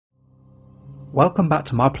Welcome back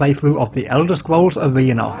to my playthrough of the Elder Scrolls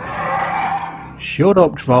Arena. Shut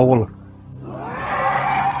up, troll.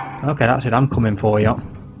 Okay, that's it, I'm coming for you.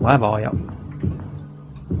 Where are you?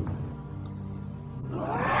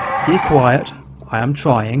 Be quiet, I am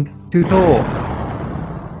trying to talk.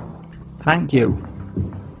 Thank you.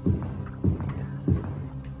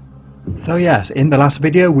 So yes, in the last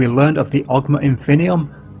video we learned of the Ogma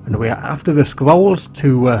Infinium, and we are after the scrolls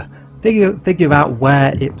to figure out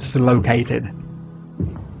where it's located.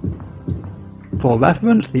 For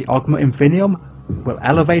reference, the Ogma Infinium will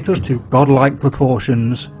elevate us to godlike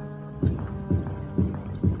proportions.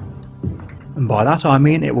 And by that I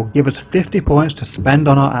mean it will give us 50 points to spend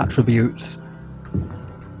on our attributes.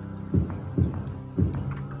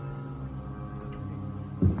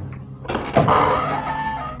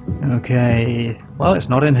 Okay, well, it's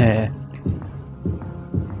not in here.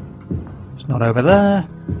 It's not over there.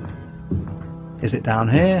 Is it down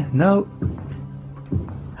here? No.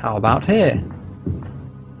 How about here?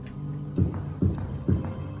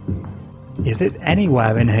 Is it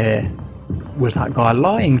anywhere in here? Was that guy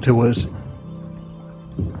lying to us?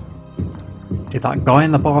 Did that guy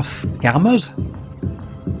in the bar scam us?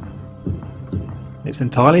 It's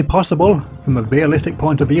entirely possible from a realistic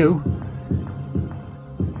point of view.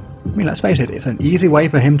 I mean, let's face it, it's an easy way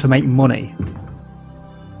for him to make money.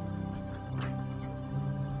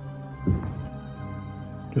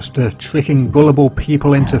 Just tricking gullible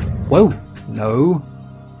people into... Whoa, no.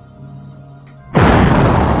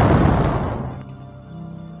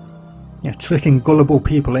 Yeah, tricking gullible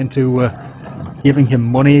people into giving him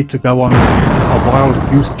money to go on a wild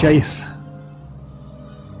goose chase.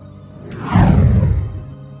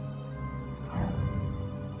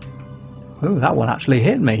 Oh, that one actually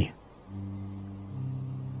hit me.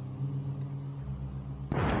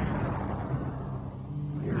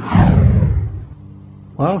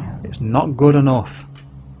 Well, it's not good enough.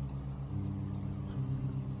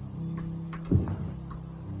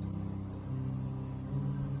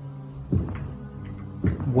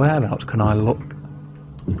 Where else can I look?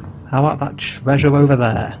 How about that treasure over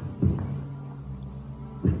there?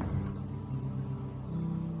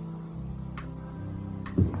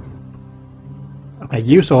 Okay,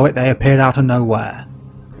 you saw it, they appeared out of nowhere.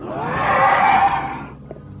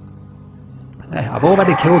 Hey, I've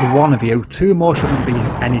already killed one of you, two more shouldn't be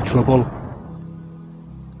any trouble.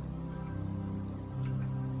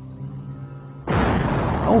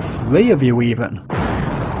 Oh, three of you even.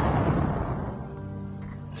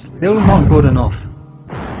 Still not good enough.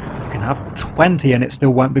 You can have 20 and it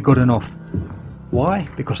still won't be good enough. Why?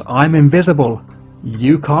 Because I'm invisible.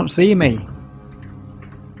 You can't see me.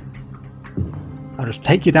 I'll just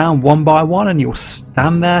take you down one by one and you'll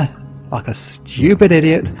stand there like a stupid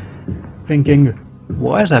idiot thinking,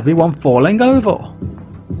 why is everyone falling over?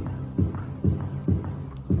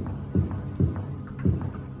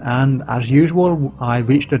 And as usual, I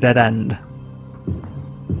reached a dead end.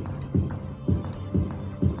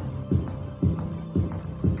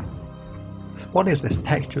 So what is this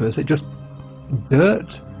texture? Is it just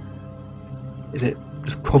dirt? Is it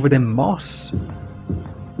just covered in moss?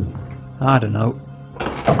 I don't know.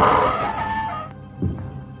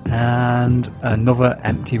 And another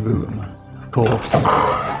empty room. Of course.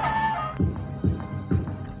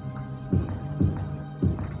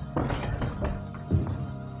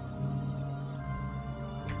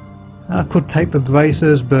 I could take the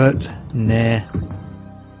braces, but nah.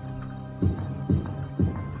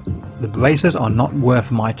 The braces are not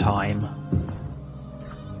worth my time.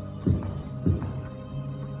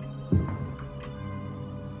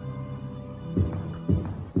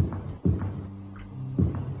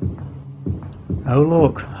 Oh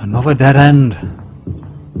look, another dead end.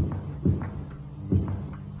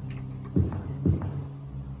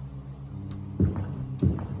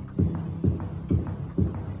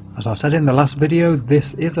 As I said in the last video,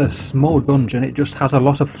 this is a small dungeon, it just has a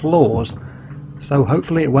lot of flaws, so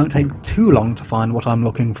hopefully it won't take too long to find what I'm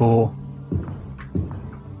looking for.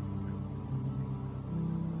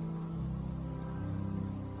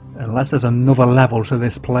 Unless there's another level to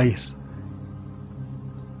this place.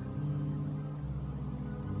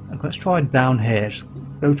 Let's try down here, just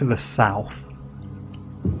go to the south.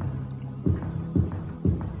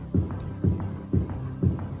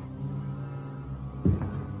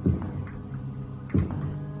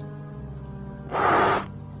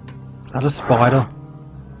 Is that a spider?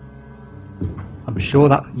 I'm sure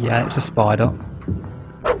that, yeah, it's a spider.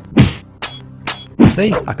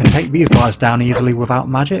 See, I can take these guys down easily without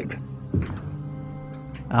magic.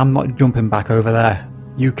 I'm not jumping back over there.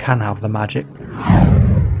 You can have the magic.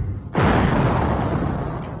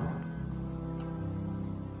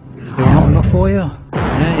 Still not enough for you.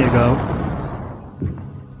 There you go.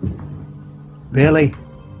 Really?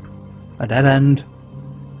 A dead end?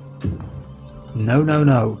 No, no,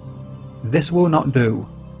 no. This will not do.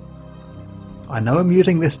 I know I'm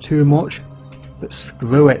using this too much, but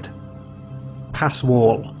screw it. Pass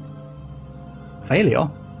wall. Failure?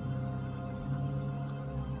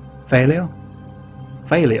 Failure?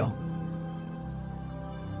 Failure?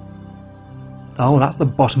 Oh, that's the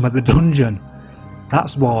bottom of the dungeon.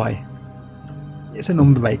 That's why. It's an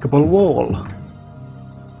unbreakable wall.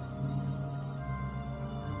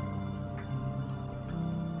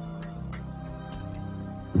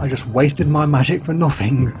 I just wasted my magic for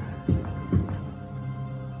nothing.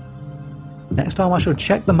 Next time I should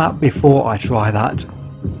check the map before I try that.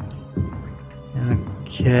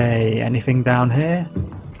 Okay, anything down here?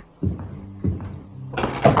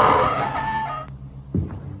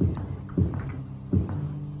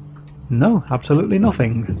 No, absolutely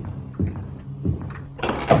nothing.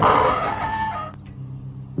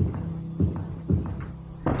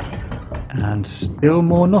 And still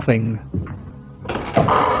more nothing.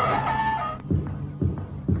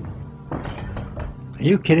 Are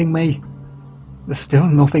you kidding me? There's still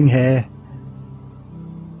nothing here.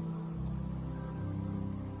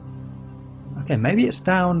 Okay, maybe it's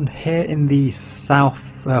down here in the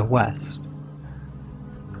southwest.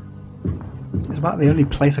 It's about the only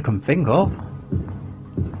place I can think of.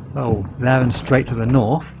 Oh, there and straight to the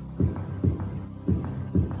north.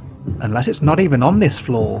 Unless it's not even on this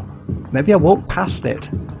floor. Maybe I walked past it.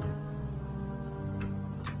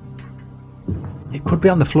 It could be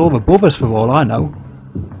on the floor above us for all I know.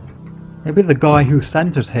 Maybe the guy who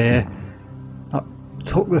sent us here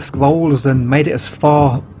took the scrolls and made it as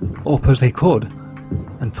far up as he could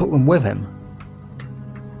and took them with him.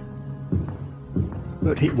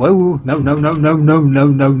 But he... Whoa! No, no, no, no, no, no,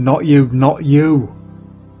 no, not you, not you!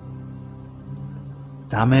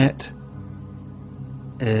 Damn it.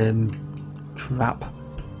 Crap.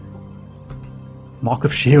 Mark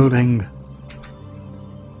of shielding.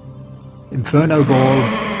 Inferno ball.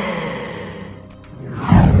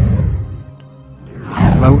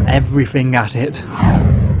 Throw everything at it.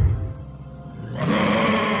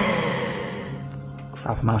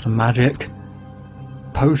 Crap, I'm out of magic.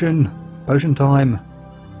 Potion. Potion time.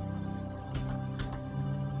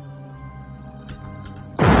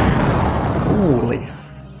 Holy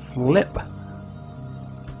flip.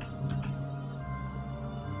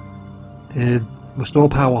 Restore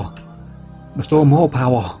power. Restore more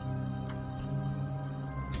power.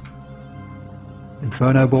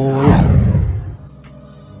 Inferno ball.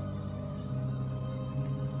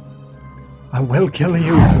 I will kill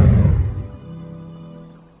you.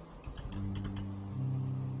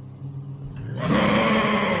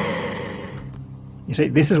 You see,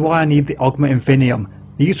 this is why I need the Augment Infinium.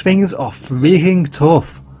 These things are freaking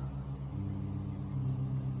tough.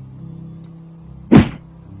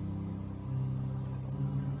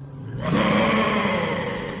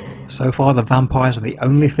 So far the vampires are the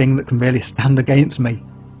only thing that can really stand against me.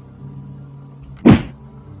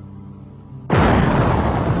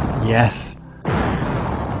 Yes.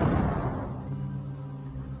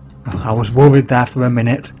 I was worried there for a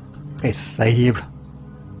minute. Okay, save.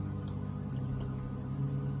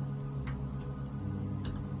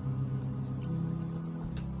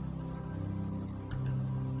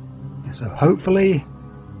 So hopefully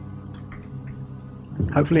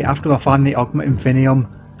after I find the Augment Infinium,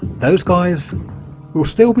 those guys will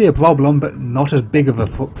still be a problem, but not as big of a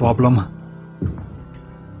problem.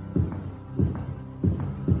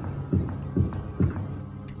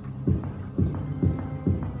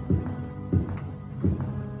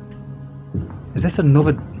 Is this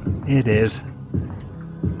another... It is.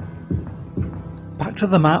 Back to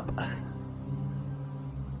the map.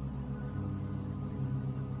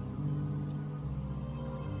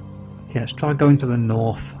 Okay, let's try going to the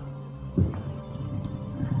north.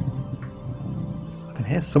 I can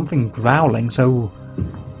hear something growling, so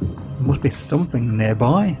there must be something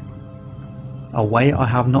nearby. A way I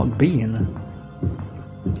have not been.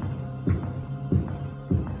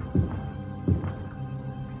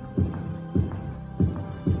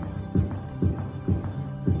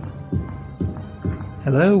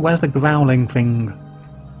 Hello, where's the growling thing?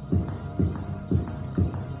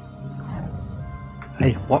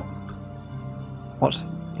 Hey, what? What's...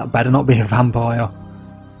 That better not be a vampire.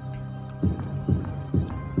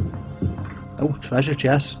 Oh, treasure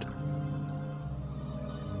chest.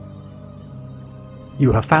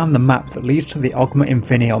 You have found the map that leads to the Augment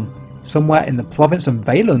Infinium, somewhere in the province of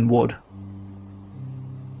Valenwood.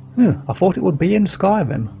 I thought it would be in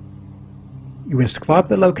Skyrim. You inscribe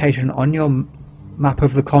the location on your map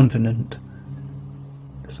of the continent,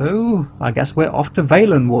 So, I guess we're off to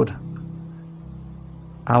Valenwood.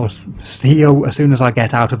 I'll see you as soon as I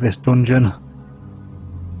get out of this dungeon.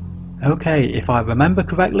 Okay, if I remember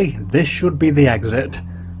correctly, this should be the exit.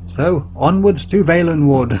 So, onwards to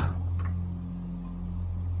Valenwood.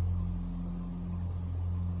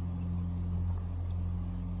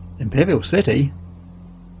 Imperial City?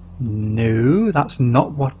 No, that's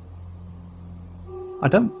not what... I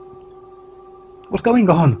don't... What's going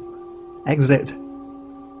on? Exit.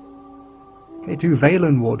 Okay, to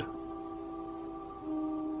Valenwood.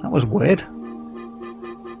 That was weird.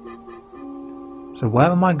 So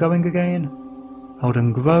where am I going again?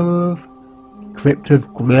 Elden Grove. Crypt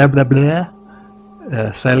of blah blah blah.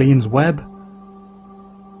 Selene's Web.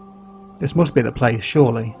 This must be the place,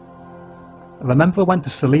 surely. I remember I went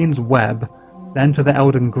to Selene's Web, then to the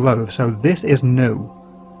Elden Grove, so this is new.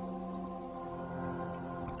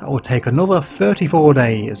 That will take another 34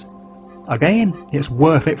 days. Again, it's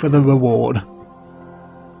worth it for the reward.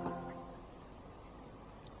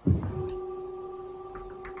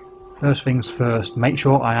 First things first, make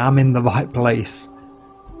sure I am in the right place.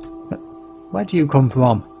 Where do you come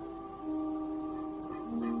from?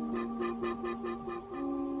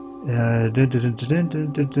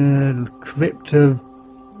 Crypt of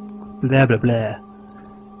blah blah blah.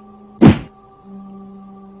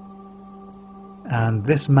 And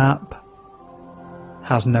this map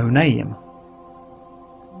has no name.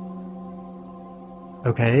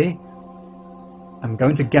 Okay. I'm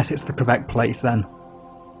going to guess it's the correct place then.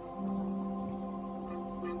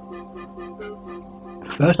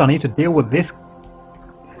 First I need to deal with this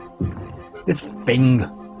thing.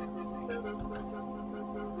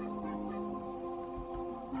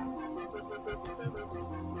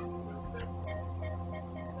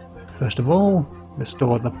 First of all,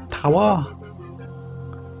 restore the power.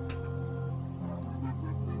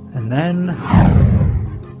 And then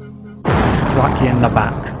strike you in the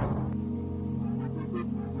back.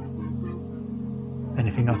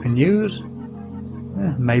 Anything I can use?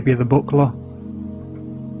 Maybe the buckler.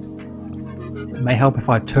 It may help if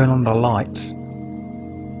I turn on the lights.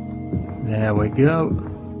 There we go.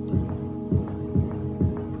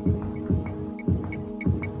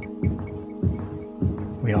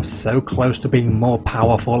 We are so close to being more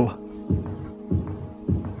powerful.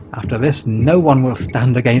 After this, no one will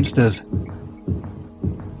stand against us.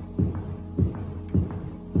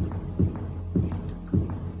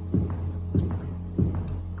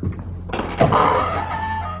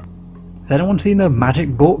 Has anyone seen a magic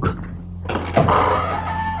book?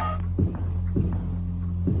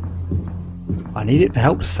 I need it to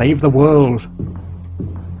help save the world.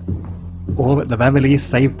 Or at the very least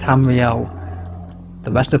save Tamriel.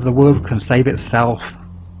 The rest of the world can save itself.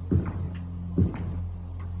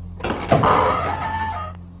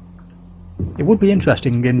 It would be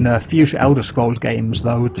interesting in future Elder Scrolls games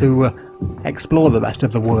though to explore the rest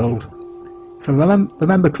of the world. If I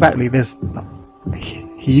remember correctly, there's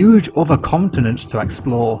huge other continents to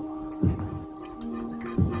explore.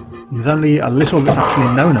 There's only a little that's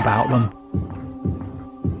actually known about them.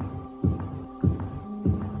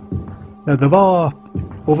 Now, there are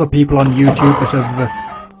other people on YouTube that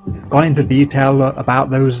have gone into detail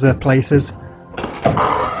about those places.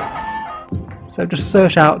 So just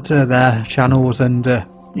search out their channels and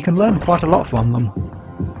you can learn quite a lot from them.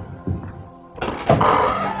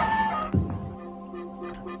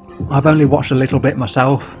 I've only watched a little bit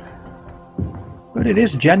myself, but it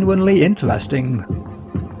is genuinely interesting.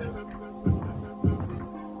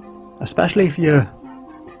 Especially if you're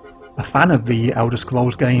a fan of the Elder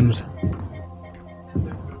Scrolls games.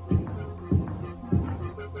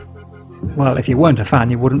 Well, if you weren't a fan,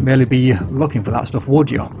 you wouldn't really be looking for that stuff, would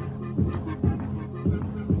you?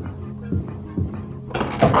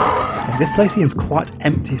 Okay, this place seems quite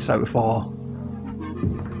empty so far.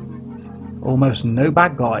 Almost no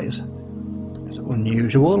bad guys. It's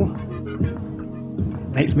unusual.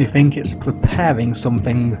 Makes me think it's preparing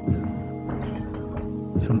something.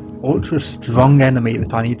 Some ultra strong enemy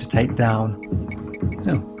that I need to take down.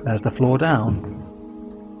 Oh, there's the floor down.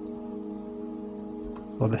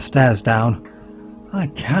 Or the stairs down. I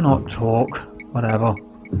cannot talk. Whatever.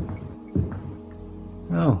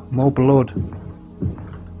 Oh, more blood.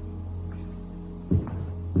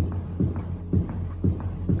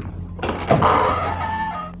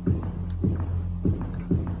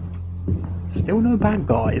 Still no bad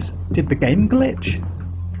guys. Did the game glitch?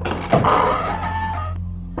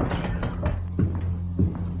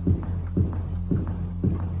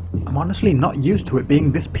 I'm honestly not used to it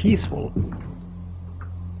being this peaceful.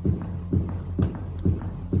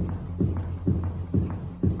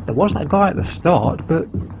 There was that guy at the start, but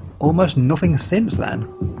almost nothing since then.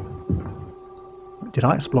 Did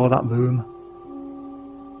I explore that room?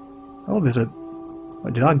 Oh, there's a...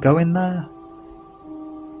 Wait, did I go in there?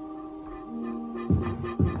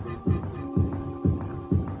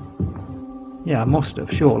 Yeah, I must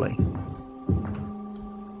have, surely.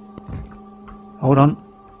 Hold on.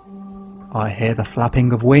 I hear the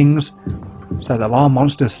flapping of wings. So there are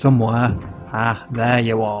monsters somewhere. Ah, there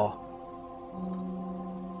you are.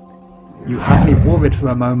 You had me worried for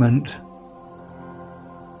a moment.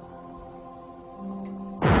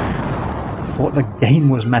 I thought the game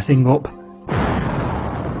was messing up.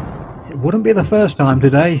 It wouldn't be the first time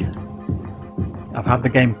today. I've had the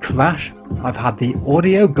game crash. I've had the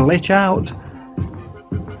audio glitch out.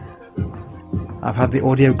 I've had the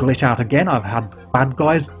audio glitch out again. I've had bad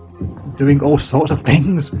guys doing all sorts of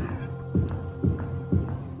things.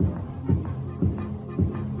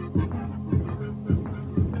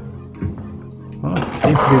 Well, it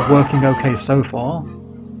seems to be working okay so far.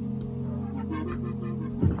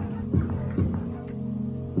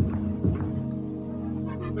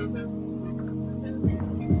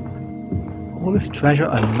 All this treasure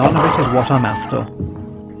and none of it is what I'm after.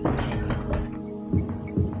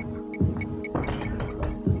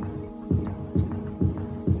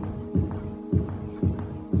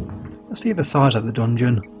 Let's see the size of the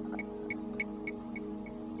dungeon.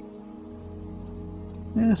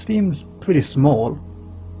 Yeah, it seems pretty small,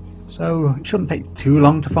 so it shouldn't take too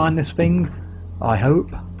long to find this thing, I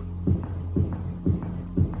hope.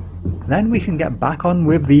 Then we can get back on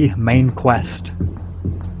with the main quest.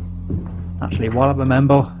 Actually, while I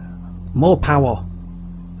remember, more power.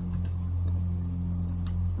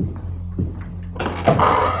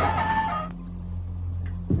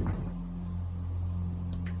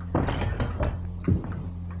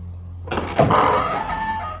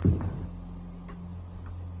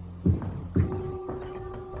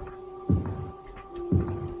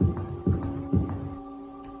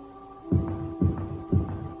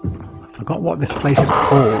 I forgot what this place is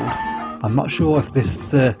called. I'm not sure if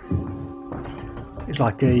this it's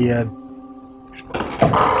like a just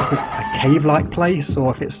a cave-like place,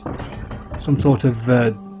 or if it's some sort of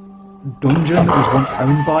dungeon that was once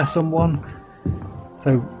owned by someone.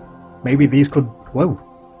 So maybe these could... Whoa!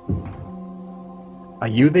 Are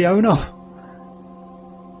you the owner?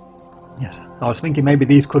 Yes, I was thinking maybe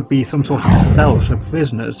these could be some sort of cells for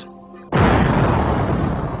prisoners.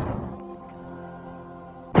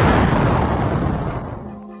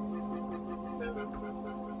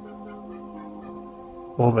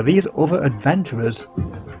 Or were these other adventurers?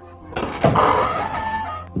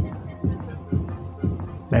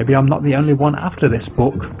 Maybe I'm not the only one after this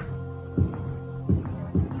book.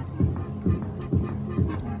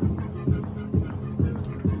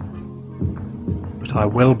 But I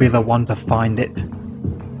will be the one to find it.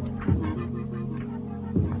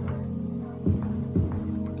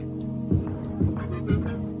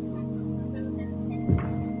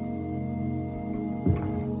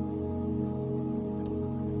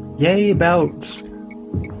 Yay, belts!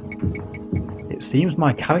 It seems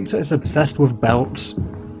my character is obsessed with belts.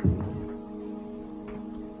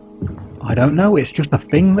 I don't know, it's just a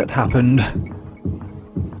thing that happened.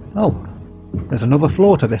 Oh, there's another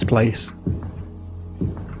floor to this place.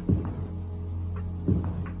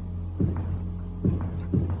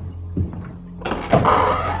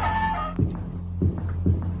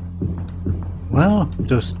 Well,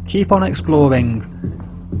 just keep on exploring.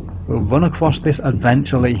 We'll run across this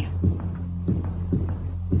eventually.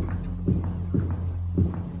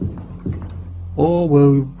 Or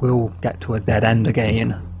we'll get to a dead end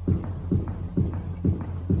again.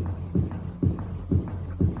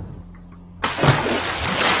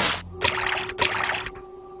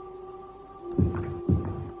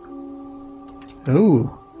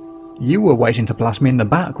 Ooh, you were waiting to blast me in the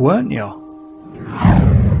back, weren't you?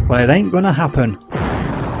 Well, it ain't gonna happen.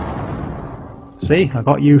 See, I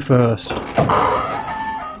got you first.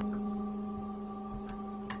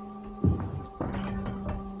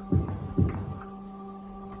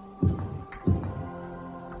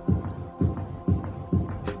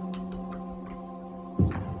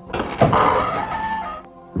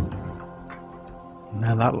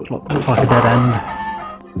 Now that looks like a dead end.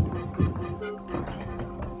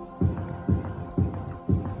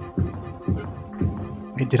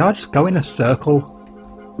 Wait, did I just go in a circle?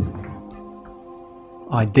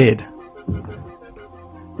 I did.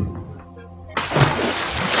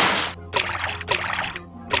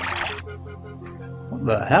 What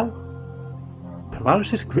the hell?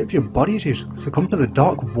 Paralysis grips your body as you succumb to the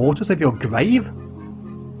dark waters of your grave?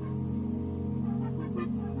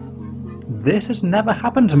 This has never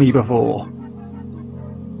happened to me before.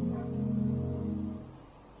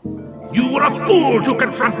 You were a fool to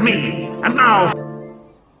confront me, and now...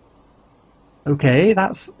 Okay,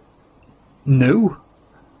 that's new.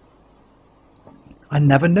 I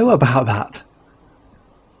never knew about that.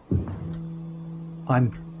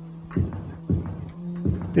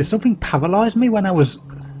 Did something paralyze me when I was...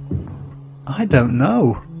 I don't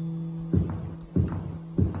know.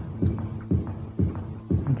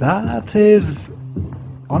 That is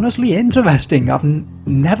honestly interesting. I've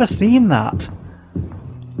never seen that.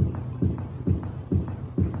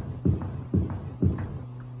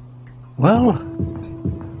 Well,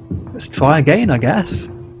 let's try again, I guess.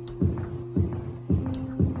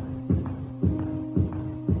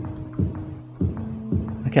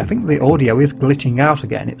 Okay, I think the audio is glitching out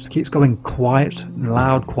again. It keeps going quiet and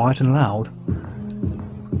loud, quiet and loud.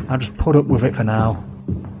 I'll just put up with it for now.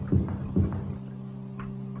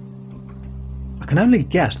 I can only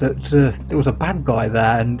guess that there was a bad guy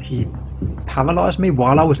there and he paralysed me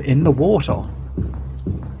while I was in the water.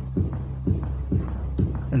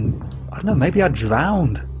 And I don't know, maybe I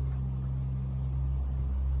drowned.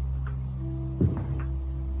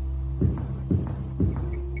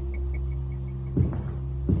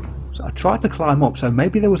 So I tried to climb up, so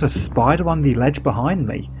maybe there was a spider on the ledge behind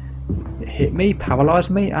me. It hit me,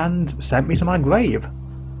 paralysed me, and sent me to my grave.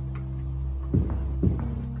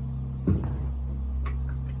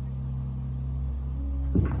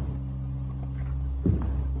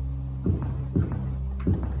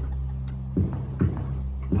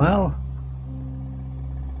 Well,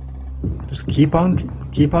 just keep on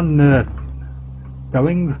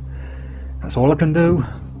going. That's all I can do.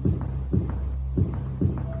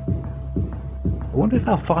 I wonder if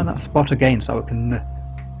I'll find that spot again so I can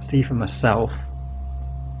see for myself.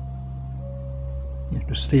 Yeah,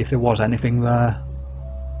 just see if there was anything there.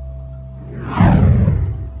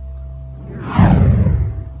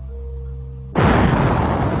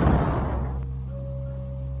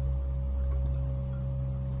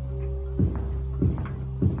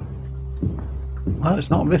 Well,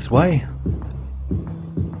 it's not this way.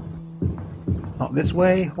 Not this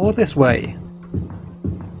way or this way.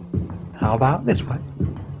 How about this way?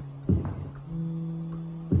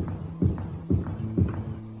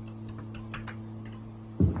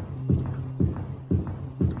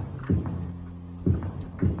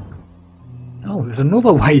 Oh, there's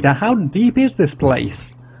another way down. How deep is this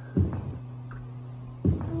place?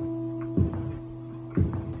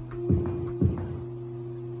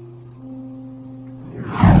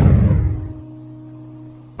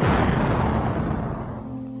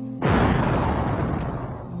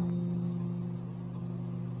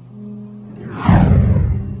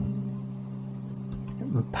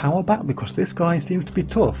 Power back because this guy seems to be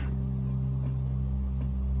tough.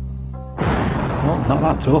 Well, not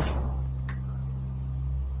that tough.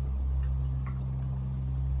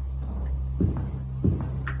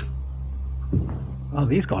 Oh,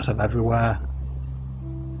 these guys are everywhere.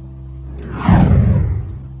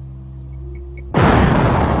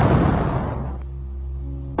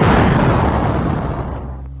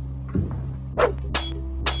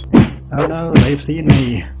 Oh no, they've seen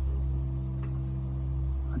me.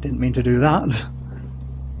 Didn't mean to do that.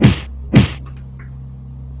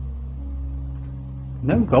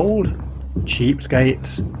 No gold.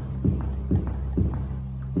 Cheapskates.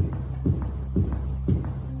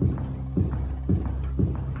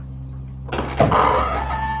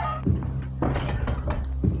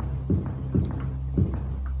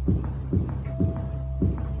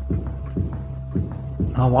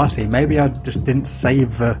 Oh, I see. Maybe I just didn't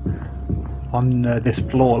save on this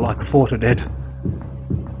floor like I thought I did.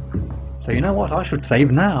 So you know what, I should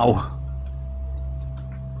save now.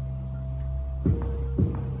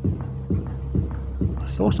 I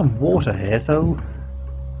saw some water here, so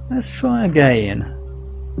let's try again.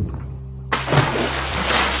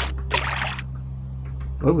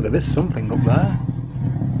 Oh, there is something up there.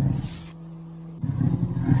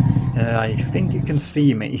 I think it can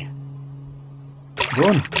see me.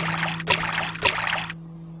 Run!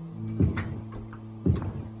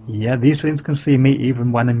 Yeah, these things can see me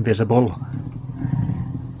even when invisible.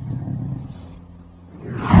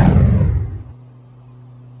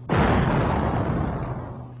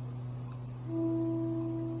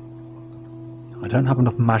 I don't have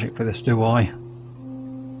enough magic for this, do I?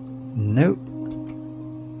 Nope.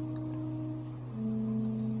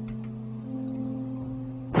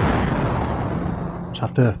 Just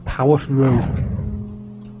have to power through.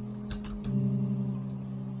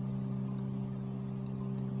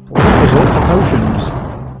 Resort the potions.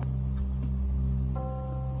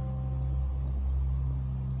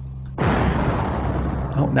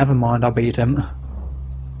 Oh, never mind, I beat him.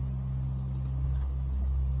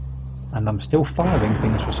 And I'm still firing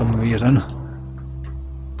things for some reason.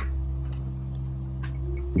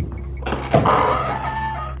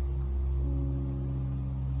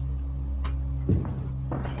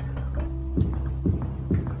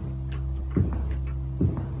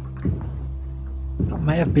 That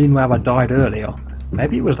may have been where I died earlier.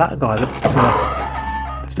 Maybe it was that guy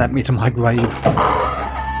that sent me to my grave.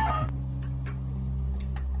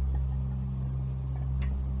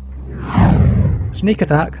 Sneak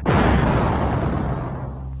attack.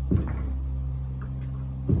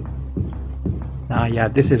 Ah yeah,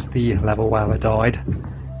 this is the level where I died.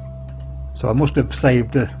 So I must have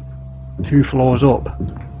saved 2 floors up.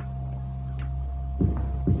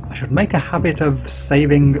 I should make a habit of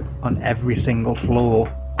saving on every single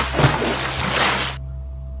floor.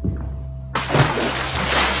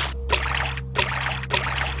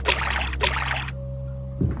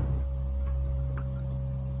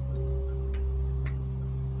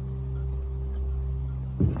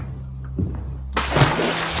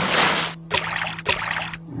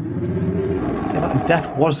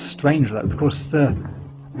 Death was strange though, because no.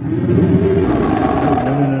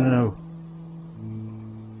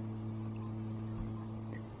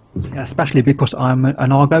 Yeah, especially because I'm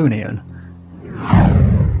an Argonian.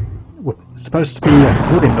 We're supposed to be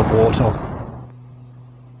good in the water.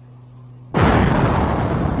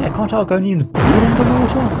 Yeah, can't Argonians be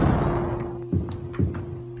underwater?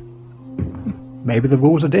 Maybe the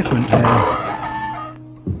rules are different here.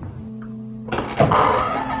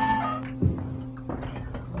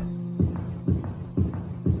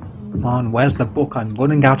 Come on, where's the book? I'm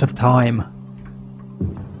running out of time.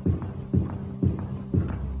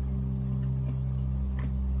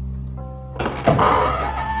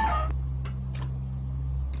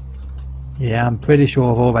 Yeah, I'm pretty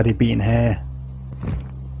sure I've already been here.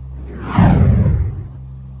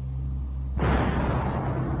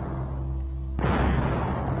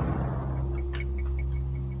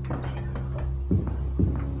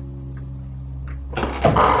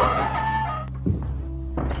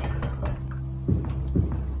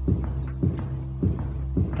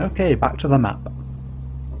 Okay, back to the map.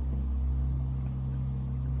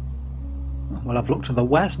 Well, I've looked to the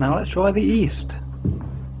west, now let's try the east.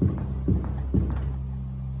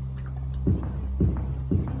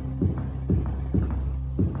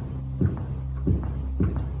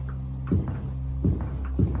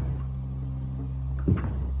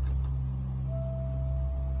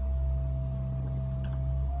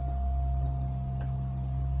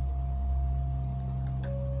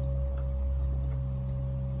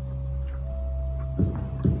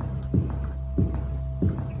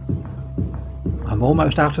 I'm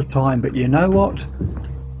almost out of time, but you know what?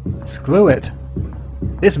 Screw it.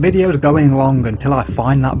 This video's going long until I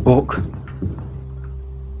find that book.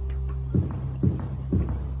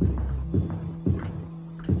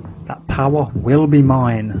 That power will be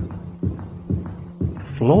mine. The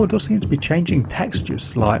floor does seem to be changing textures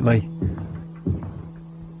slightly.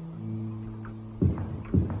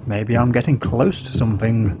 Maybe I'm getting close to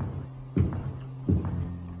something.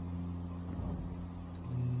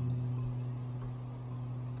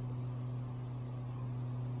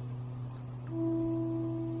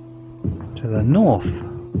 To the north.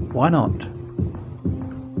 Why not?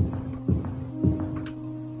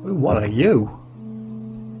 Ooh, what are you?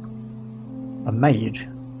 A mage?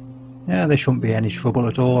 Yeah, there shouldn't be any trouble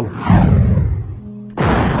at all.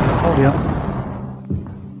 Told you.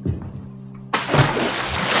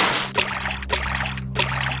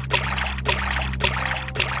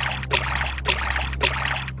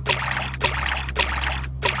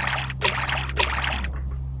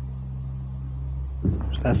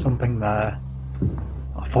 There's something there.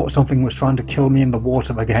 I thought something was trying to kill me in the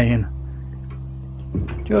water again.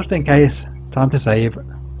 Just in case, time to save.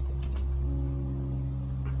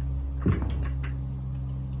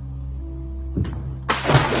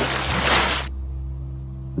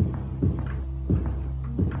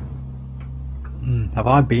 Have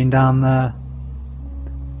I been down there?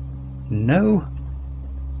 No?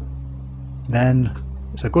 Then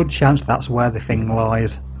it's a good chance that's where the thing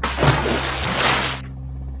lies.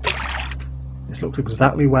 This looks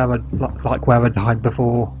exactly where like where I died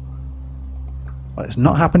before. But it's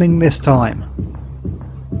not happening this time.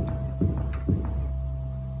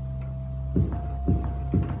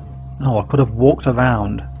 Oh, I could have walked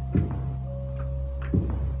around.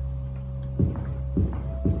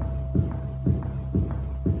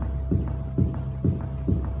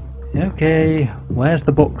 Okay, where's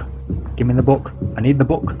the book? Give me the book. I need the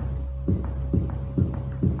book.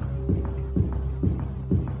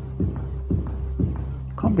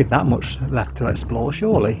 Can't be that much left to explore,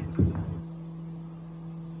 surely.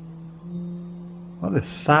 Well, there's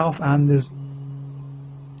south and there's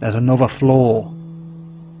another floor.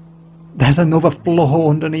 There's another floor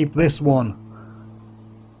underneath this one.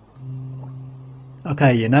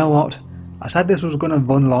 Okay, you know what? I said this was going to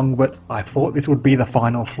run long, but I thought this would be the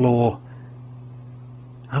final floor.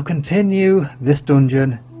 I'll continue this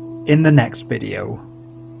dungeon in the next video.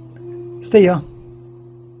 See ya!